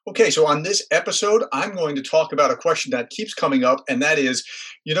Okay, so on this episode, I'm going to talk about a question that keeps coming up, and that is,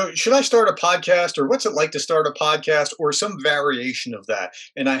 should I start a podcast or what's it like to start a podcast or some variation of that?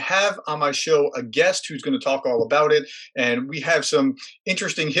 And I have on my show a guest who's going to talk all about it, and we have some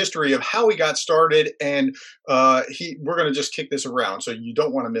interesting history of how we got started, and we're going to just kick this around, so you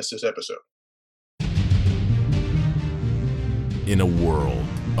don't want to miss this episode. In a world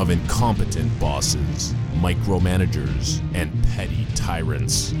of incompetent bosses, micromanagers, and petty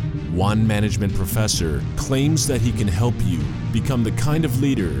tyrants, one management professor claims that he can help you become the kind of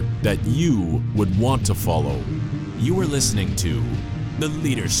leader that you would want to follow. You are listening to The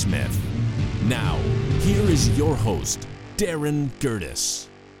Leadersmith. Now, here is your host, Darren Gertis.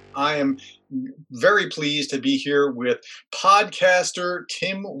 I am very pleased to be here with podcaster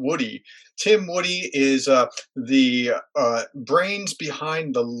Tim Woody. Tim Woody is the brains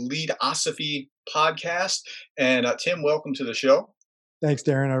behind the Leadosophy podcast. And Tim, welcome to the show. Thanks,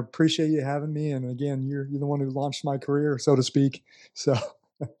 Darren. I appreciate you having me. And again, you're the one who launched my career, so to speak. So.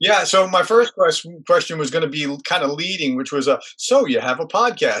 Yeah. So my first question was going to be kind of leading, which was, so you have a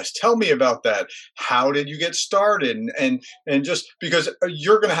podcast. Tell me about that. How did you get started? And just because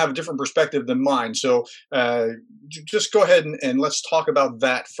you're going to have a different perspective than mine. So just go ahead and let's talk about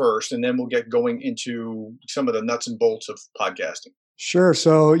that first, and then we'll get going into some of the nuts and bolts of podcasting. Sure.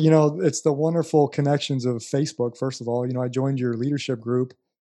 So, it's the wonderful connections of Facebook. First of all, I joined your leadership group,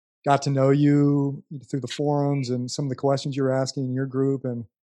 got to know you through the forums and some of the questions you were asking in your group. And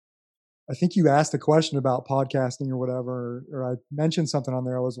I think you asked a question about podcasting or whatever, or I mentioned something on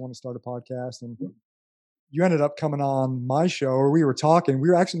there. I always want to start a podcast, and you ended up coming on my show, or we were talking.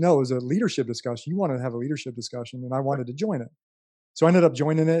 It was a leadership discussion. You wanted to have a leadership discussion, and I wanted to join it. So I ended up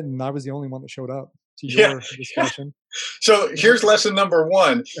joining it, and I was the only one that showed up to your discussion. So here's lesson number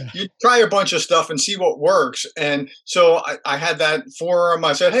one. You try a bunch of stuff and see what works. And so I had that forum.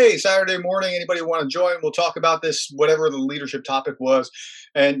 I said, hey, Saturday morning, anybody want to join? We'll talk about this, whatever the leadership topic was.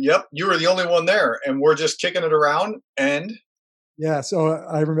 And yep, you were the only one there. And we're just kicking it around. And yeah, so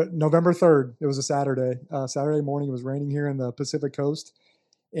I remember November 3rd. It was a Saturday. Saturday morning, it was raining here in the Pacific Coast.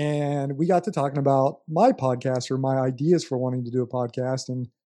 And we got to talking about my podcast, or my ideas for wanting to do a podcast. And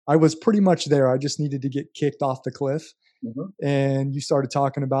I was pretty much there. I just needed to get kicked off the cliff. Mm-hmm. And you started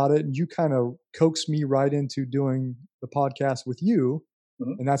talking about it, and you kind of coaxed me right into doing the podcast with you.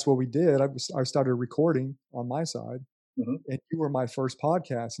 Mm-hmm. And that's what we did. I started recording on my side, mm-hmm. and you were my first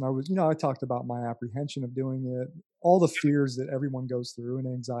podcast. And I talked about my apprehension of doing it, all the fears that everyone goes through, and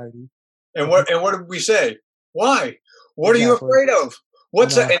anxiety. And what did we say? Why? What are you afraid of?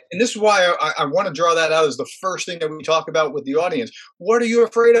 And this is why I want to draw that out as the first thing that we talk about with the audience. What are you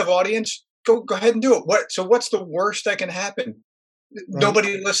afraid of, audience? Go ahead and do it. What's the worst that can happen? Right.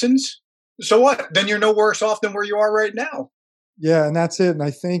 Nobody listens. So what? Then you're no worse off than where you are right now. Yeah, and that's it. And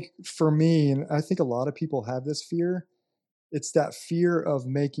I think for me, and I think a lot of people have this fear, it's that fear of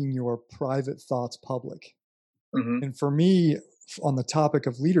making your private thoughts public. Mm-hmm. And for me, on the topic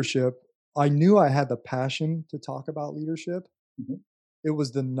of leadership, I knew I had the passion to talk about leadership. Mm-hmm. It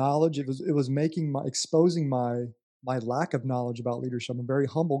was the knowledge. It was exposing my lack of knowledge about leadership. I'm very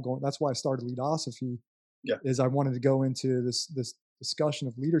humble that's why I started Leadosophy. Yeah. Is I wanted to go into this discussion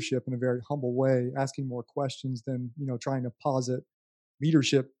of leadership in a very humble way, asking more questions than, trying to posit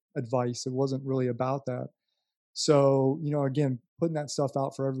leadership advice. It wasn't really about that. So, again, putting that stuff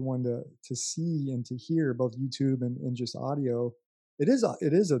out for everyone to see and to hear, both YouTube and just audio, it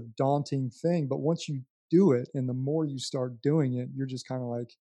is a daunting thing. But once you do it, and the more you start doing it, you're just kind of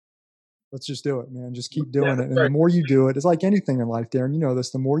like, let's just do it, man. Just keep doing it. And the more you do it, it's like anything in life, Darren, you know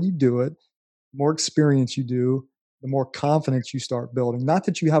this, the more you do it, the more experience you do, the more confidence you start building. Not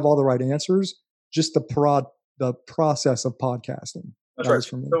that you have all the right answers, just the process of podcasting. That's right.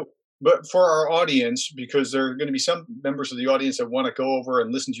 For me. So, but for our audience, because there are going to be some members of the audience that want to go over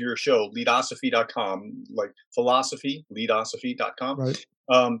and listen to your show, leadosophy.com, like philosophy, leadosophy.com. Right.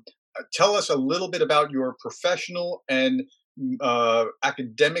 Tell us a little bit about your professional and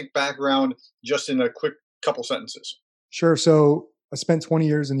academic background, just in a quick couple sentences. Sure. So I spent 20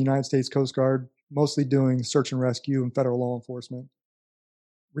 years in the United States Coast Guard, mostly doing search and rescue and federal law enforcement.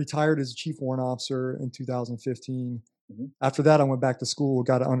 Retired as a chief warrant officer in 2015. Mm-hmm. After that, I went back to school,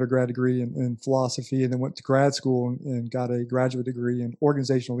 got an undergrad degree in philosophy, and then went to grad school and got a graduate degree in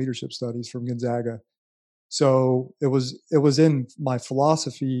organizational leadership studies from Gonzaga. So it was in my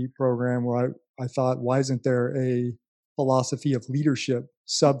philosophy program where I thought, why isn't there a philosophy of leadership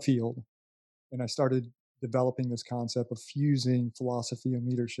subfield? And I started developing this concept of fusing philosophy and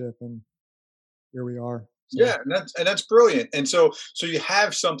leadership, and here we are. So. Yeah, and that's brilliant. And so you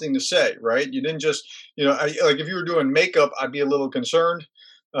have something to say, right? You didn't just, like if you were doing makeup, I'd be a little concerned.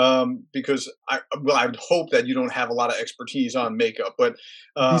 because I would hope that you don't have a lot of expertise on makeup, but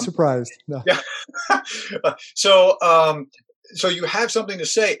be surprised. No. yeah. So you have something to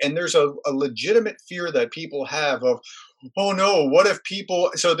say, and there's a legitimate fear that people have of, oh no, what if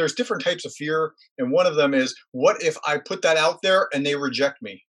people? So there's different types of fear, and one of them is, what if I put that out there and they reject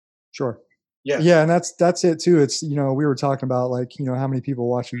me? Sure. Yeah. Yeah, and that's it too. It's, we were talking about, like, how many people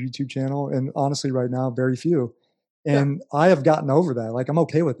watch your YouTube channel, and honestly right now very few. And I have gotten over that. Like, I'm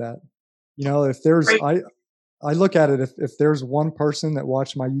okay with that. If there's Right. I look at it, if there's one person that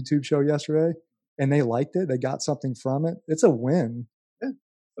watched my YouTube show yesterday and they liked it, they got something from it, it's a win Yeah,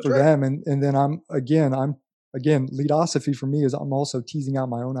 that's for right. them. And then I'm again, leadosophy for me is I'm also teasing out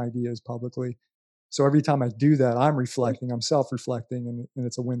my own ideas publicly. So every time I do that, I'm reflecting, I'm self-reflecting, and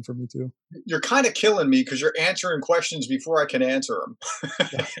it's a win for me too. You're kind of killing me because you're answering questions before I can answer them.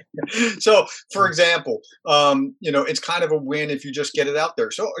 Yeah. So, for example, it's kind of a win if you just get it out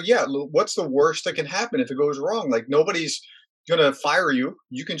there. So, yeah, what's the worst that can happen if it goes wrong? Like, nobody's gonna fire you.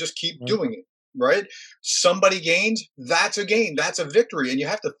 You can just keep Right. doing it, right? Somebody gains, that's a gain, that's a victory, and you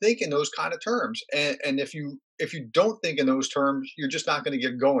have to think in those kind of terms. And if you don't think in those terms, you're just not going to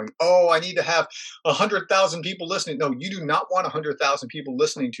get going. Oh, I need to have 100,000 people listening. No, you do not want 100,000 people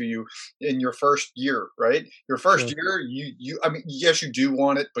listening to you in your first year, right? Your first Sure. year, I mean, yes, you do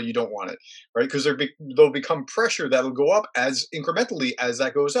want it, but you don't want it, right? Because there'll become pressure that'll go up as incrementally as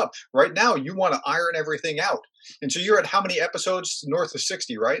that goes up. Right now, you want to iron everything out, and so you're at how many episodes? North of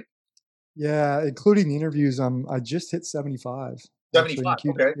 60, right? Yeah, including the interviews. I just hit 75 actually, 75.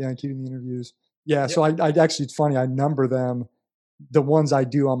 Okay. including the interviews. Yeah, Yeah. so I actually, it's funny. I number them, the ones I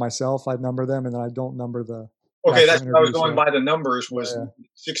do on myself. I number them, and then I don't number the Okay, actual that's what I was interviews. going So by. The numbers yeah, was yeah,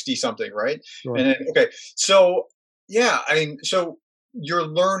 60 something, right? And sure. then okay, so yeah, I mean, so you're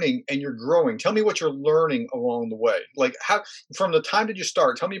learning and you're growing. Tell me what you're learning along the way. Like how from the time did you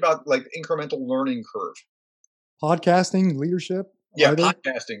start? Tell me about like incremental learning curve. Podcasting, leadership, Yeah, either.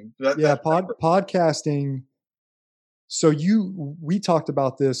 podcasting. Yeah, podcasting. So we talked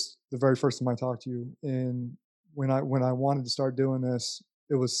about this the very first time I talked to you, and when I wanted to start doing this,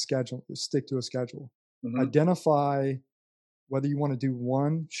 it was stick to a schedule. Mhm. Identify whether you want to do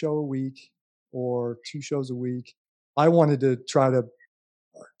one show a week or two shows a week. I wanted to try to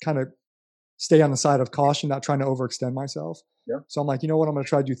kind of stay on the side of caution, not trying to overextend myself. Yeah. So I'm like, you know what? I'm going to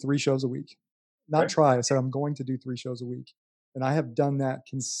try to do 3 shows a week. Not Okay. try. I said, I'm going to do 3 shows a week. And I have done that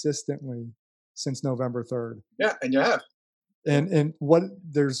consistently since November 3rd. Yeah, and you have. And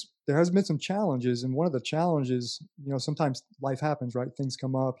there has been some challenges. And one of the challenges, sometimes life happens, right? Things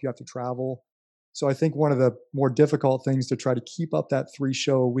come up, you have to travel. So I think one of the more difficult things to try to keep up that 3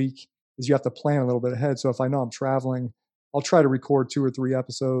 show a week is you have to plan a little bit ahead. So if I know I'm traveling, I'll try to record 2 or 3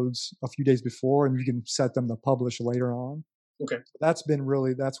 episodes a few days before, and you can set them to publish later on. Okay. So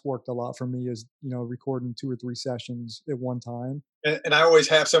that's worked a lot for me, is, recording 2 or 3 sessions at one time. And I always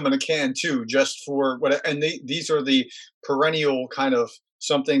have some in a can too, just for what. And these are the perennial kind of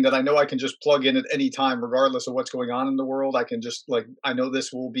something that I know I can just plug in at any time, regardless of what's going on in the world. I can just like I know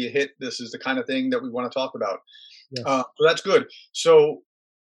this will be a hit. This is the kind of thing that we want to talk about. Yes. So that's good. So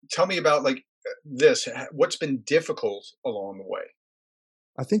tell me about like this. What's been difficult along the way?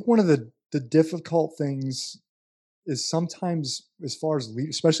 I think one of the difficult things is sometimes, as far as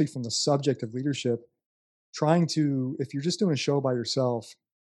especially from the subject of leadership, trying to, if you're just doing a show by yourself,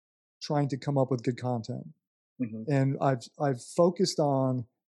 trying to come up with good content. Hmm. And I've focused on,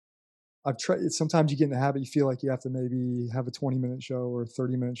 I've tried, sometimes you get in the habit, you feel like you have to maybe have a 20-minute show or a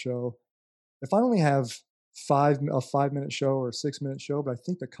 30-minute show. If I only have a 5-minute show or a 6-minute show, but I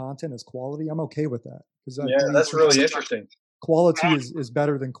think the content is quality, I'm okay with that, because I Yeah, believe that's really sometimes interesting. quality is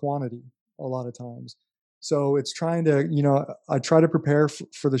better than quantity a lot of times. So it's trying to, I try to prepare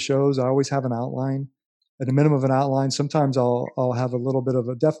for the shows. I always have an outline, at a minimum of an outline. Sometimes I'll have a little bit of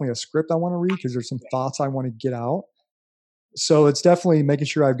definitely a script I want to read, because there's some thoughts I want to get out. So it's definitely making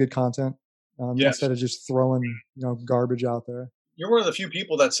sure I have good content, Yes. instead of just throwing, garbage out there. You're one of the few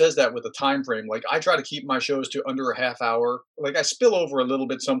people that says that with a time frame. Like I try to keep my shows to under a half hour. Like I spill over a little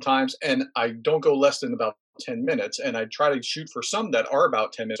bit sometimes, and I don't go less than about 10 minutes. And I try to shoot for some that are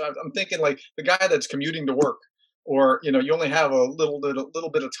about 10 minutes. I'm thinking like the guy that's commuting to work, or you only have a little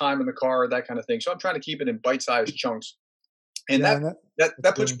bit of time in the car, that kind of thing. So I'm trying to keep it in bite-sized chunks, and Yeah, that and that's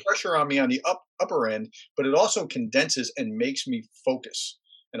that puts good. pressure on me on the upper end, but it also condenses and makes me focus.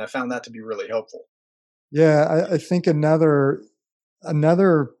 And I found that to be really helpful. Yeah, I think another,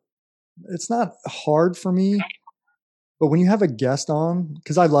 it's not hard for me, but when you have a guest on,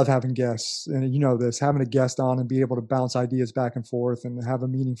 because I love having guests, and this, having a guest on and be able to bounce ideas back and forth and have a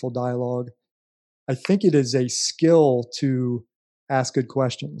meaningful dialogue, I think it is a skill to ask good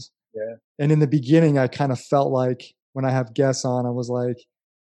questions. Yeah. And in the beginning, I kind of felt like when I have guests on, I was like,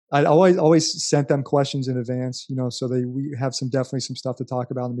 I always sent them questions in advance, so we have definitely some stuff to talk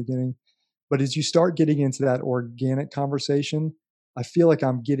about in the beginning. But as you start getting into that organic conversation, I feel like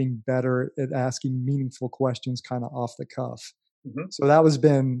I'm getting better at asking meaningful questions kind of off the cuff. Mm-hmm. So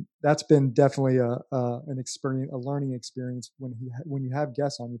that's been definitely an experience, a learning experience when you have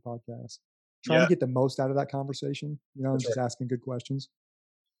guests on your podcast, trying to get the most out of that conversation, and just asking good questions.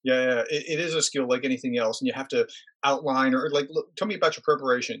 Yeah, it is a skill like anything else, and you have to outline or look, tell me about your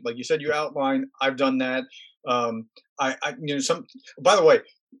preparation. Like you said, you outline. I've done that. By the way,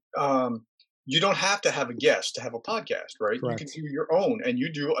 you don't have to have a guest to have a podcast, right? Correct. You can do your own, and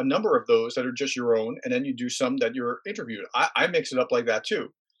you do a number of those that are just your own, and then you do some that you're interviewed. I mix it up like that too.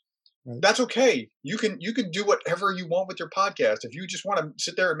 Right. That's okay. You can do whatever you want with your podcast. If you just want to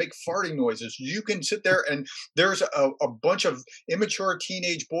sit there and make farting noises, you can sit there, and there's a bunch of immature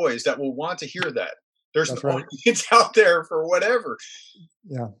teenage boys that will want to hear that. There's an audience out there for whatever.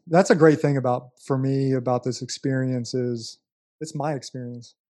 Yeah, that's a great thing for me about this experience is it's my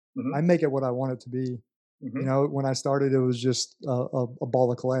experience. Mm-hmm. I make it what I want it to be. Mm-hmm. When I started, it was just a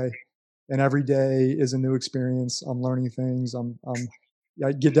ball of clay, and every day is a new experience. I'm learning things.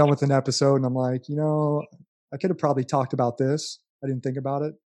 I get done with an episode and I'm like, I could have probably talked about this. I didn't think about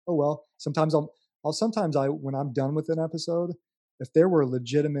it. Oh, well, sometimes when I'm done with an episode, if there were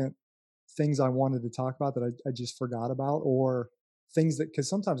legitimate things I wanted to talk about that I just forgot about, or things because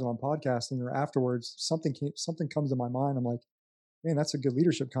sometimes when I'm podcasting or afterwards, something comes to my mind. I'm like, man, that's a good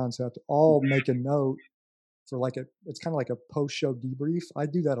leadership concept. I'll make a note for it's kind of like a post-show debrief. I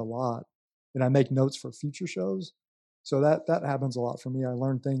do that a lot, and I make notes for future shows. So that happens a lot for me. I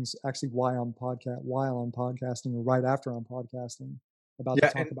learn things actually while I'm podcasting or right after I'm podcasting to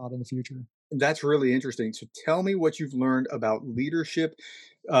talk about in the future. That's really interesting. So tell me what you've learned about leadership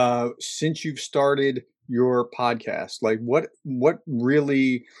since you've started your podcast. Like what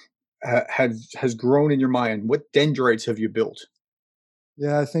really has grown in your mind? What dendrites have you built?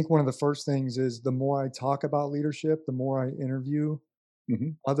 Yeah, I think one of the first things is the more I talk about leadership, the more I interview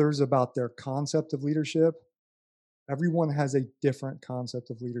others about their concept of leadership. Everyone has a different concept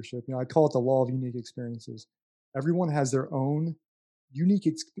of leadership. I call it the law of unique experiences. Everyone has their own unique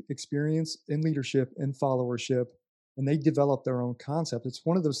experience in leadership and followership, and they develop their own concept. It's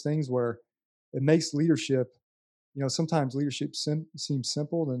one of those things where it makes leadership, sometimes leadership seems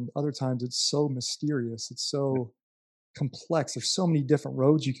simple, and other times it's so mysterious. It's so complex. There's so many different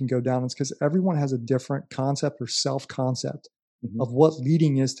roads you can go down. It's because everyone has a different concept or self-concept of what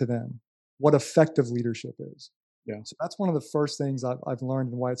leading is to them, what effective leadership is. Yeah. So that's one of the first things I've learned,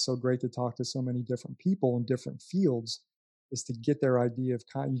 and why it's so great to talk to so many different people in different fields is to get their idea of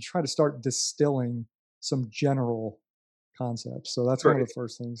you try to start distilling some general concepts. So that's one of the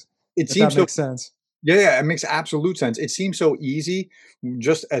first things. That makes sense. Yeah, it makes absolute sense. It seems so easy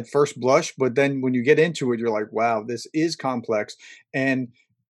just at first blush, but then when you get into it, you're like, wow, this is complex. And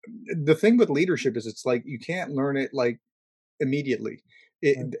the thing with leadership is it's like you can't learn it immediately.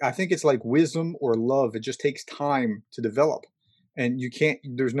 I think it's like wisdom or love. It just takes time to develop, and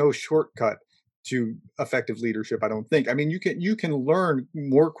there's no shortcut to effective leadership. I don't think. I mean, you can learn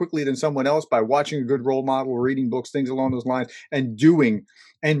more quickly than someone else by watching a good role model, reading books, things along those lines, and doing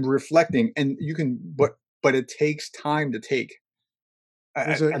and reflecting. And you can, but it takes time to take.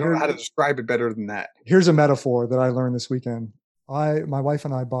 I don't know how to describe it better than that. Here's a metaphor that I learned this weekend. My wife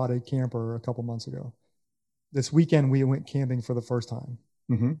and I bought a camper a couple months ago. This weekend, we went camping for the first time.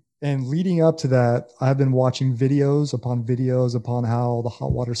 Mm-hmm. And leading up to that, I've been watching videos upon how the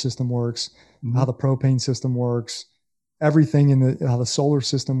hot water system works, how the propane system works, everything how the solar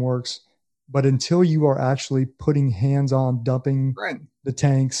system works. But until you are actually putting hands on dumping the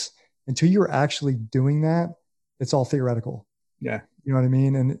tanks, until you're actually doing that, it's all theoretical. Yeah. You know what I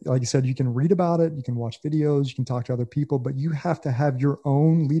mean? And like you said, you can read about it, you can watch videos, you can talk to other people, but you have to have your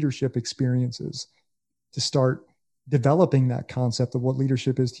own leadership experiences to start developing that concept of what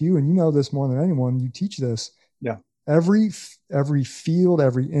leadership is to you. And you know this more than anyone. You teach this. Yeah. Every field,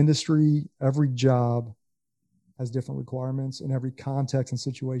 every industry, every job has different requirements, and every context and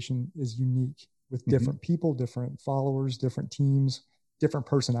situation is unique with different people, different followers, different teams, different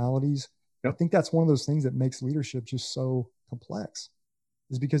personalities. Yep. I think that's one of those things that makes leadership just so complex,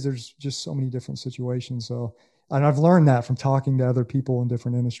 is because there's just so many different situations. So, and I've learned that from talking to other people in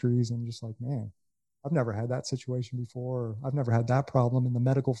different industries, and just like, man, I've never had that situation before, or I've never had that problem in the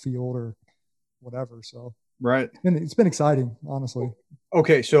medical field or whatever. So right. It's been exciting, honestly.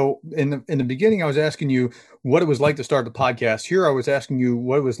 Okay. So in the beginning, I was asking you what it was like to start the podcast. Here, I was asking you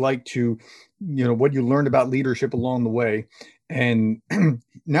what it was like to, what you learned about leadership along the way. And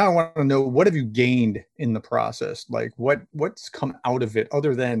now I want to know, what have you gained in the process? Like what's come out of it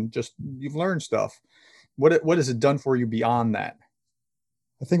other than just you've learned stuff? What has it done for you beyond that?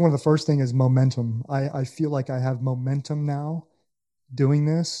 I think one of the first thing is momentum. I feel like I have momentum now doing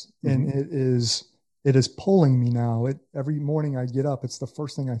this, and it is pulling me now. Every morning I get up, it's the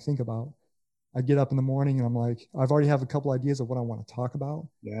first thing I think about. I get up in the morning and I'm like, I've already have a couple ideas of what I want to talk about.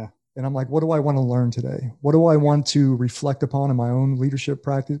 Yeah. And I'm like, what do I want to learn today? What do I want to reflect upon in my own leadership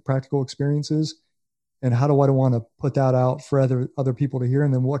practical experiences? And how do I want to put that out for other people to hear?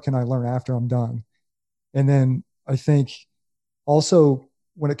 And then what can I learn after I'm done? And then I think also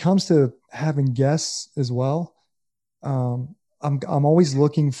when it comes to having guests as well, I'm always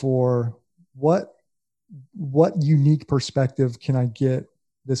looking for what unique perspective can I get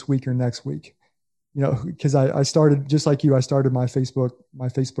this week or next week? You know, because I started just like you. I started my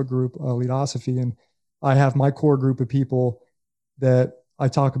Facebook group, Leadosophy, and I have my core group of people that I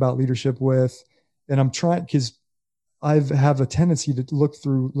talk about leadership with, and I'm trying because I have a tendency to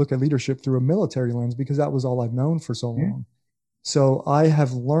look at leadership through a military lens because that was all I've known for so long. So I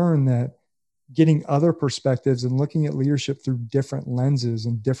have learned that getting other perspectives and looking at leadership through different lenses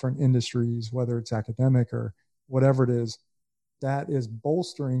and different industries, whether it's academic or whatever it is, that is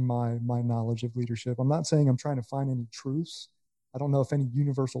bolstering my knowledge of leadership. I'm not saying I'm trying to find any truths. I don't know if any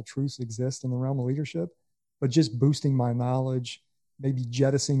universal truths exist in the realm of leadership, but just boosting my knowledge, maybe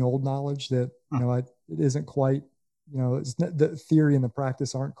jettisoning old knowledge that, it isn't quite, it's the theory and the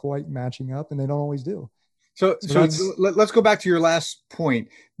practice aren't quite matching up, and they don't always do. So let's go back to your last point.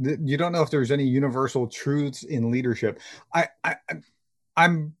 You don't know if there's any universal truths in leadership.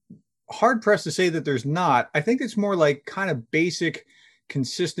 I'm hard pressed to say that there's not. I think it's more like kind of basic,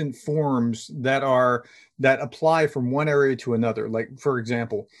 consistent forms that apply from one area to another. Like, for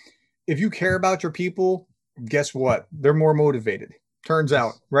example, if you care about your people, guess what? They're more motivated. Turns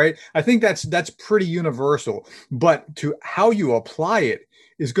out, right? I think that's pretty universal. But to how you apply it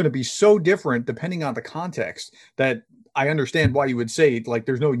is going to be so different depending on the context that I understand why you would say like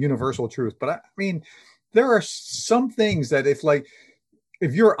there's no universal truth. But I mean, there are some things that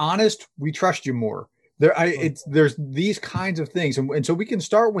if you're honest, we trust you more. There's these kinds of things, and so we can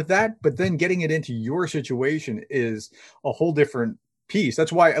start with that, but then getting it into your situation is a whole different piece.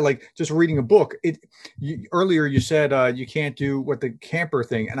 That's why I like just reading a book. Earlier you said you can't do what the camper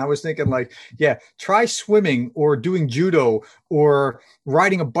thing, and I was thinking like, yeah, try swimming or doing judo or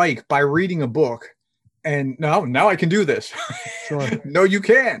riding a bike by reading a book. And now I can do this. Sure. No, you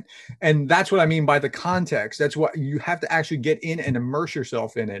can. And that's what I mean by the context. That's what you have to actually get in and immerse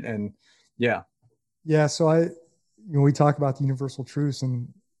yourself in it. And yeah. Yeah. So we talk about the universal truths and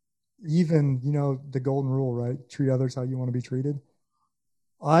even, the golden rule, right? Treat others how you want to be treated.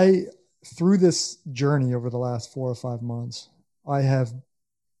 Through this journey over the last 4 or 5 months, I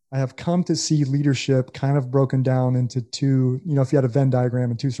have come to see leadership kind of broken down into two, if you had a Venn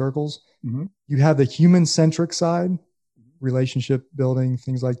diagram in 2 circles, you have the human centric side, relationship building,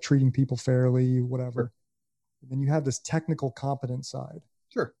 things like treating people fairly, whatever. Sure. And then you have this technical competent side.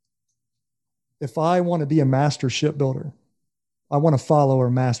 Sure. If I want to be a master shipbuilder, I want to follow a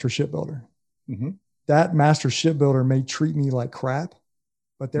master shipbuilder. That master shipbuilder may treat me like crap,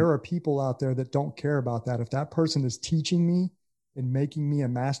 but there are people out there that don't care about that. If that person is teaching me and making me a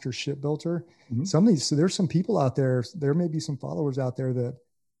master shipbuilder, so there's some people out there, there may be some followers out there that,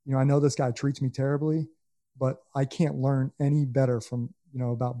 I know this guy treats me terribly, but I can't learn any better from,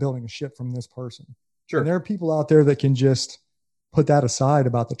 about building a ship from this person. Sure. And there are people out there that can just put that aside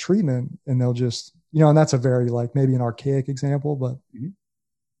about the treatment, and they'll just, and that's a very like maybe an archaic example, but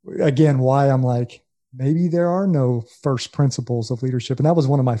again, why I'm like, maybe there are no first principles of leadership. And that was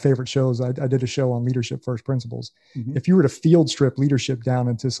one of my favorite shows. I did a show on leadership first principles. If you were to field strip leadership down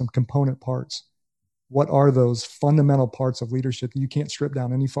into some component parts, what are those fundamental parts of leadership that you can't strip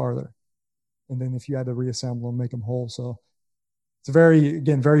down any farther? And then if you had to reassemble them, make them whole. So it's a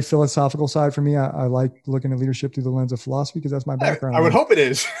very philosophical side for me. I like looking at leadership through the lens of philosophy because that's my background. I would hope it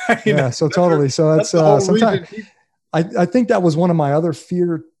is. Yeah. So totally. So that's sometimes I think that was one of my other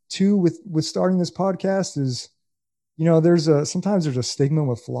fear too with starting this podcast is, sometimes there's a stigma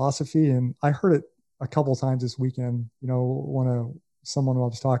with philosophy, and I heard it a couple of times this weekend. Someone who I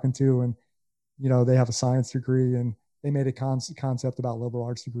was talking to, and they have a science degree, and they made a concept about liberal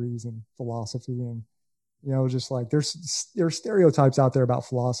arts degrees and philosophy, and just like there's stereotypes out there about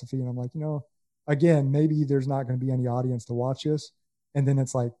philosophy, and I'm like, again, maybe there's not going to be any audience to watch this, and then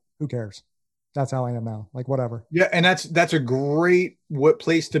it's like, who cares? that's how I am now. Like whatever. Yeah, and that's a great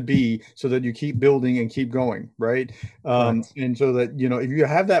place to be, so that you keep building and keep going, right? And so that, if you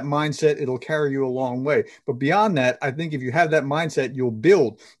have that mindset, it'll carry you a long way. But beyond that, I think if you have that mindset, you'll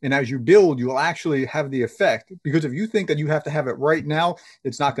build, and as you build, you'll actually have the effect. Because if you think that you have to have it right now,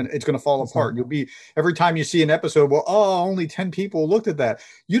 it's gonna fall apart. You'll be, every time you see an episode, well, oh, only 10 people looked at that.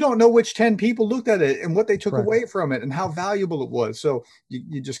 You don't know which 10 people looked at it and what they took away from it and how valuable it was. So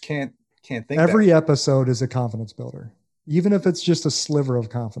you just can't think. Every episode is a confidence builder, even if it's just a sliver of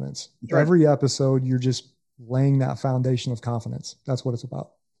confidence. Right. Every episode, you're just laying that foundation of confidence. That's what it's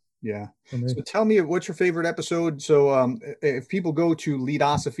about. Yeah. So tell me, what's your favorite episode? So if people go to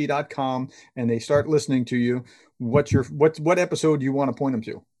leadosophy.com and they start listening to you, what episode do you want to point them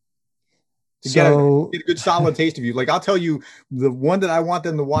to? Get a good solid taste of you. Like, I'll tell you, the one that I want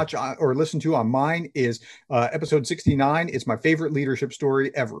them to watch or listen to on mine is episode 69. It's my favorite leadership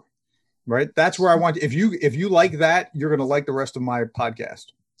story ever. Right. That's where I want to, if you like that, you're going to like the rest of my podcast.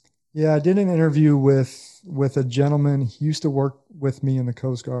 Yeah. I did an interview with a gentleman. He used to work with me in the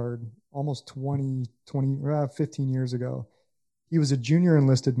Coast Guard almost 15 years ago. He was a junior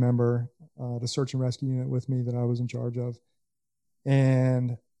enlisted member, the search and rescue unit with me that I was in charge of.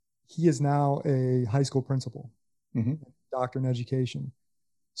 And he is now a high school principal, doctor in education.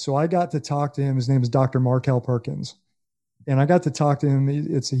 So I got to talk to him. His name is Dr. Markel Perkins. And I got to talk to him.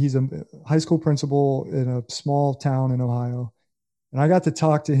 He's a high school principal in a small town in Ohio. And I got to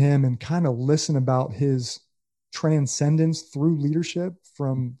talk to him and kind of listen about his transcendence through leadership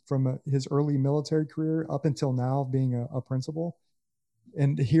from his early military career up until now being a principal,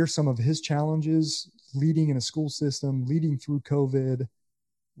 and to hear some of his challenges leading in a school system, leading through COVID,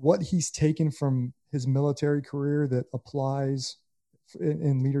 what he's taken from his military career that applies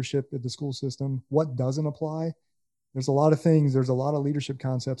in leadership at the school system, what doesn't apply. There's a lot of things, there's a lot of leadership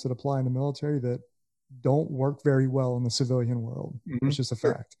concepts that apply in the military that don't work very well in the civilian world. It's just a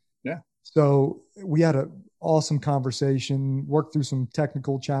fact. Yeah. So we had an awesome conversation, worked through some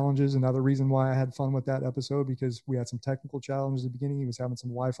technical challenges. Another reason why I had fun with that episode, because we had some technical challenges at the beginning. He was having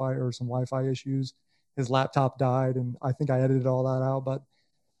some Wi-Fi issues. His laptop died, and I think I edited all that out. But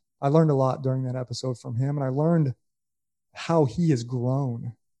I learned a lot during that episode from him, and I learned how he has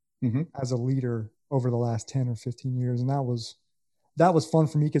grown as a leader over the last 10 or 15 years. And that was fun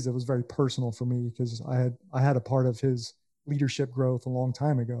for me, because it was very personal for me, because I had a part of his leadership growth a long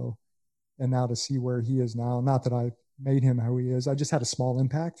time ago. And now to see where he is now, not that I made him how he is, I just had a small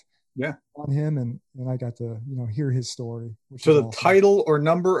impact on him. And I got to, hear his story. So the title or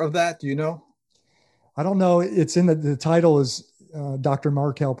number of that, do you know? I don't know. It's in the title is Dr.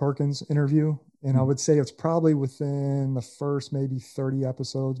 Markel Perkins interview. And I would say it's probably within the first maybe 30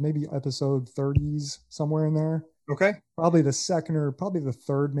 episodes, maybe episode 30s, somewhere in there. Okay. Probably the second or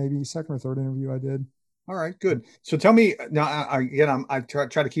third interview I did. All right, good. So tell me now, I try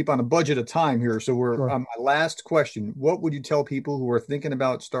to keep on a budget of time here. So we're on my last question. What would you tell people who are thinking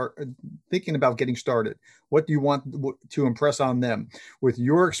about getting started? What do you want to impress on them with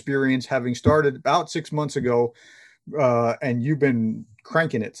your experience, having started about 6 months ago, and you've been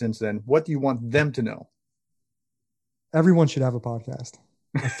cranking it since then? What do you want them to know? Everyone should have a podcast.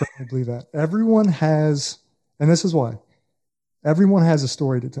 I firmly believe that. Everyone has, and this is why, everyone has a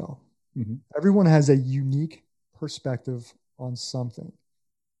story to tell. Everyone has a unique perspective on something,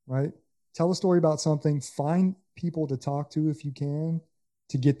 right? Tell a story about something, find people to talk to if you can,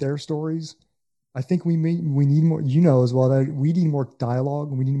 to get their stories. I think we need more, as well, that we need more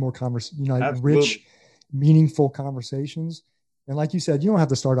dialogue, and we need more rich, meaningful conversations. And like you said, you don't have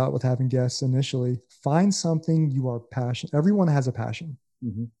to start out with having guests initially. Find something you are passionate. Everyone has a passion.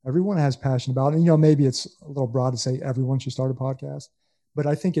 Everyone has passion about it. And, maybe it's a little broad to say everyone should start a podcast. But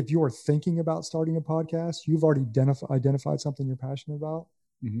I think if you are thinking about starting a podcast, you've already identified something you're passionate about.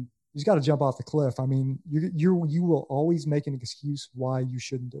 You just got to jump off the cliff. I mean, you will always make an excuse why you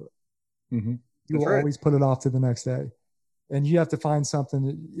shouldn't do it. You will always put it off to the next day. And you have to find something,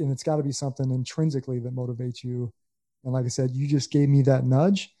 and it's got to be something intrinsically that motivates you. And like I said, you just gave me that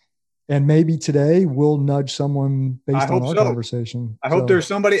nudge. And maybe today we'll nudge someone based on our conversation. I hope there's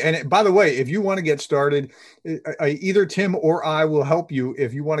somebody. And by the way, if you want to get started, either Tim or I will help you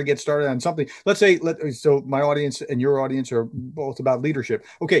if you want to get started on something. So my audience and your audience are both about leadership.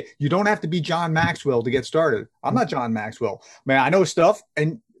 Okay, you don't have to be John Maxwell to get started. I'm not John Maxwell. Man, I know stuff,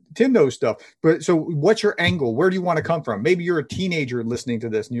 and Tim knows stuff. But so what's your angle? Where do you want to come from? Maybe you're a teenager listening to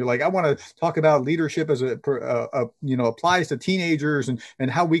this and you're like, I want to talk about leadership as applies to teenagers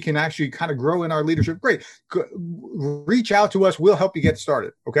and how we can actually kind of grow in our leadership. Great. Reach out to us. We'll help you get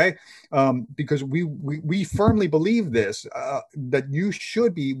started. Okay. Because we firmly believe this, that you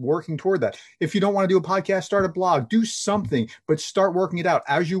should be working toward that. If you don't want to do a podcast, start a blog, do something, but start working it out.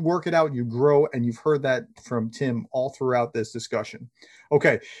 As you work it out, you grow. And you've heard that from Tim all throughout this discussion.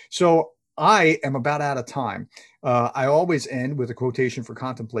 Okay. So I am about out of time. I always end with a quotation for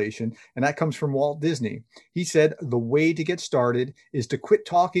contemplation, and that comes from Walt Disney. He said, the way to get started is to quit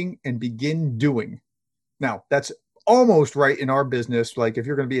talking and begin doing. Now, that's almost right in our business. Like if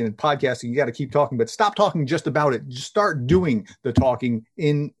you're going to be in podcasting, you got to keep talking, but stop talking just about it. Just start doing the talking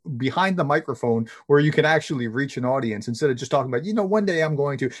in behind the microphone where you can actually reach an audience instead of just talking about, one day I'm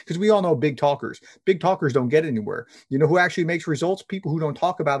going to, because we all know big talkers don't get anywhere. You know who actually makes results? People who don't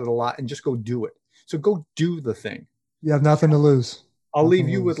talk about it a lot and just go do it. So go do the thing. You have nothing to lose. I'll leave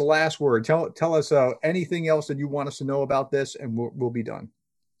you with the last word. Tell us anything else that you want us to know about this, and we'll be done.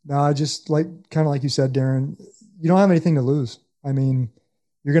 No, I just kind of like you said, Darren, you don't have anything to lose. I mean,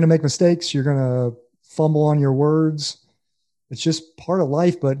 you're going to make mistakes. You're going to fumble on your words. It's just part of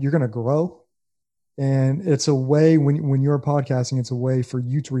life, but you're going to grow. And it's a way when you're podcasting, it's a way for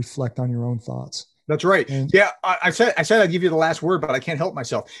you to reflect on your own thoughts. That's right. Yeah. I said I'd give you the last word, but I can't help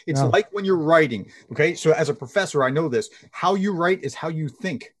myself. It's like when you're writing. Okay. So as a professor, I know this. How you write is how you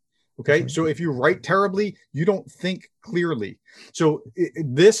think. Okay. So if you write terribly, you don't think clearly. So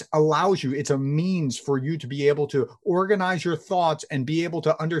this allows you, it's a means for you to be able to organize your thoughts and be able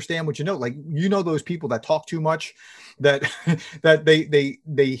to understand what you know. Like, those people that talk too much, that they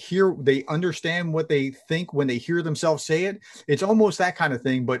understand what they think when they hear themselves say it. It's almost that kind of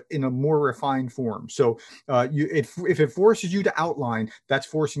thing, but in a more refined form. So if it forces you to outline, that's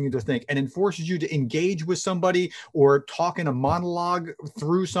forcing you to think, and it forces you to engage with somebody or talk in a monologue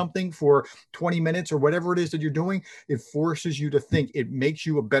through something for 20 minutes or whatever it is that you're doing. It forces you to think. It makes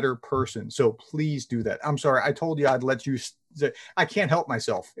you a better person. So please do that. I'm sorry. I told you I'd let you. I can't help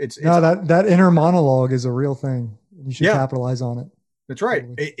myself. That inner monologue is a real thing. You should capitalize on it. That's right.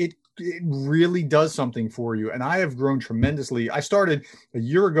 It really does something for you. And I have grown tremendously. I started a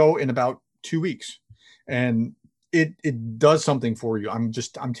year ago in about 2 weeks, and it does something for you. I'm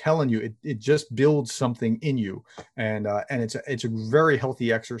telling you, it just builds something in you. And it's a very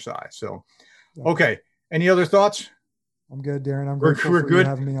healthy exercise. So, okay. Any other thoughts? I'm good, Darren. I'm grateful for you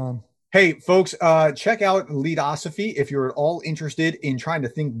having me on. Hey, folks, check out Leadosophy if you're at all interested in trying to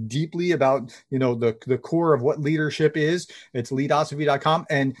think deeply about, the core of what leadership is. It's leadosophy.com.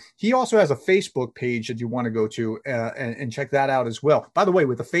 And he also has a Facebook page that you want to go to and check that out as well. By the way,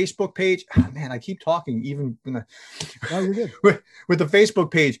 with the Facebook page, I keep talking even. You're good. With the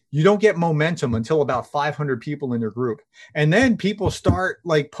Facebook page, you don't get momentum until about 500 people in your group. And then people start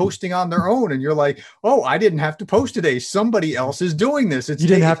like posting on their own. And you're like, oh, I didn't have to post today. Somebody else is doing this. You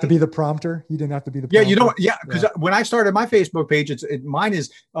didn't have to be the prompter. You didn't have to be the prompter. Yeah, you don't. Yeah, because when I started my Facebook page, mine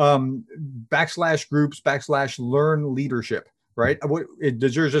is /groups/learn leadership. Right?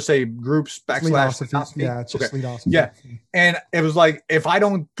 Does yours just say groups / Leadosophy? Yeah, it's just Leadosophy. Yeah, and it was like if I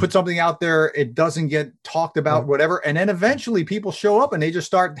don't put something out there, it doesn't get talked about, whatever. And then eventually people show up and they just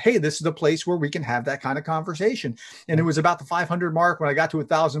start. Hey, this is the place where we can have that kind of conversation. And it was about the 500 mark. When I got to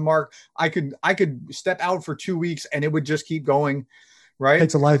 1,000 mark, I could step out for 2 weeks and it would just keep going. Right?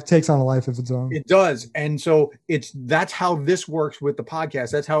 Takes on a life of its own. It does. And so that's how this works with the podcast.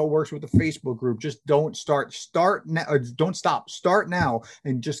 That's how it works with the Facebook group. Just don't start now. Don't stop. Start now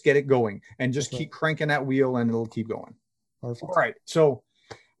and just get it going and just keep cranking that wheel and it'll keep going. Perfect. All right. So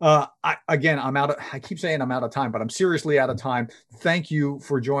I keep saying I'm out of time, but I'm seriously out of time. Thank you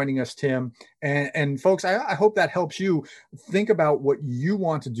for joining us, Tim. And folks, I hope that helps you think about what you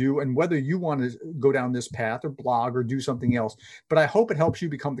want to do and whether you want to go down this path or blog or do something else. But I hope it helps you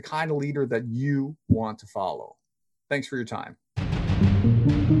become the kind of leader that you want to follow. Thanks for your time.